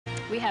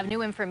We have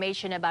new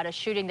information about a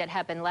shooting that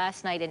happened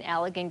last night in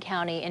Allegan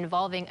County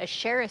involving a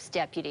sheriff's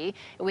deputy.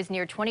 It was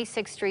near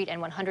 26th Street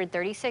and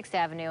 136th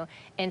Avenue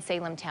in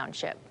Salem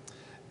Township.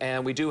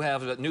 And we do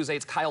have News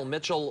 8's Kyle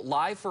Mitchell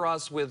live for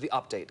us with the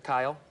update.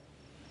 Kyle?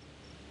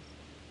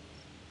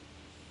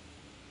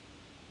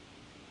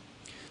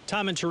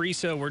 Tom and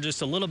Teresa, we're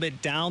just a little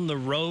bit down the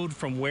road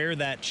from where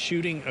that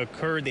shooting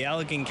occurred. The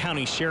Allegan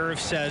County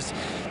Sheriff says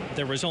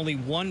there was only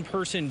one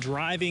person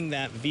driving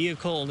that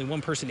vehicle, only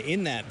one person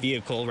in that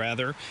vehicle,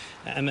 rather.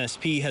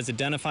 MSP has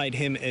identified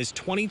him as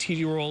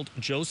 22-year-old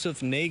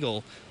Joseph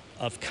Nagel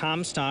of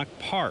Comstock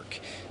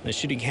Park. The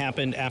shooting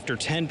happened after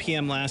 10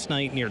 p.m. last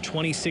night near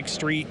 26th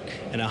Street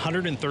and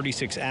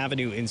 136th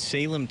Avenue in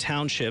Salem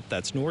Township.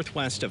 That's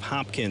northwest of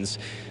Hopkins.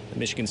 The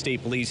Michigan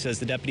State Police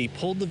says the deputy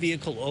pulled the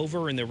vehicle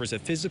over and there was a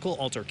physical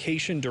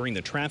altercation during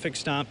the traffic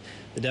stop.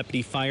 The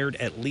deputy fired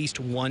at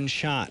least one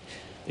shot.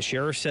 The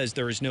sheriff says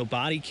there is no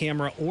body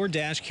camera or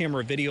dash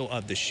camera video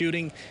of the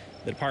shooting.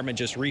 The department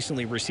just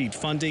recently received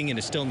funding and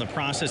is still in the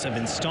process of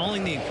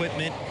installing the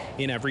equipment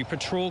in every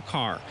patrol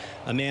car.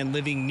 A man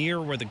living near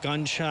where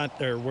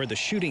the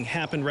shooting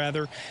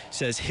happened,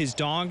 says his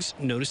dogs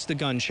noticed the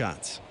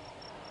gunshots.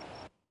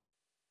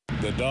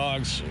 The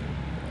dogs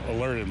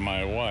alerted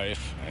my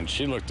wife, and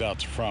she looked out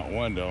the front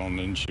window, and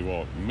then she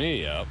woke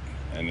me up,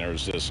 and there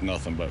was just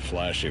nothing but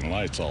flashing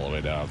lights all the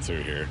way down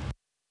through here.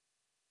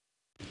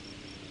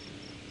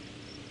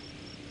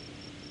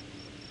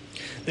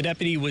 The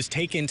deputy was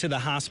taken to the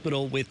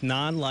hospital with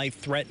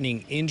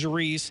non-life-threatening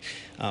injuries.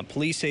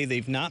 Police say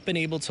they've not been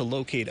able to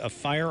locate a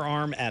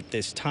firearm at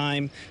this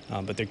time,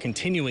 but they're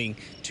continuing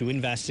to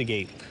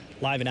investigate.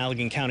 Live in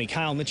Allegan County,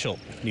 Kyle Mitchell,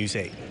 News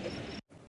 8.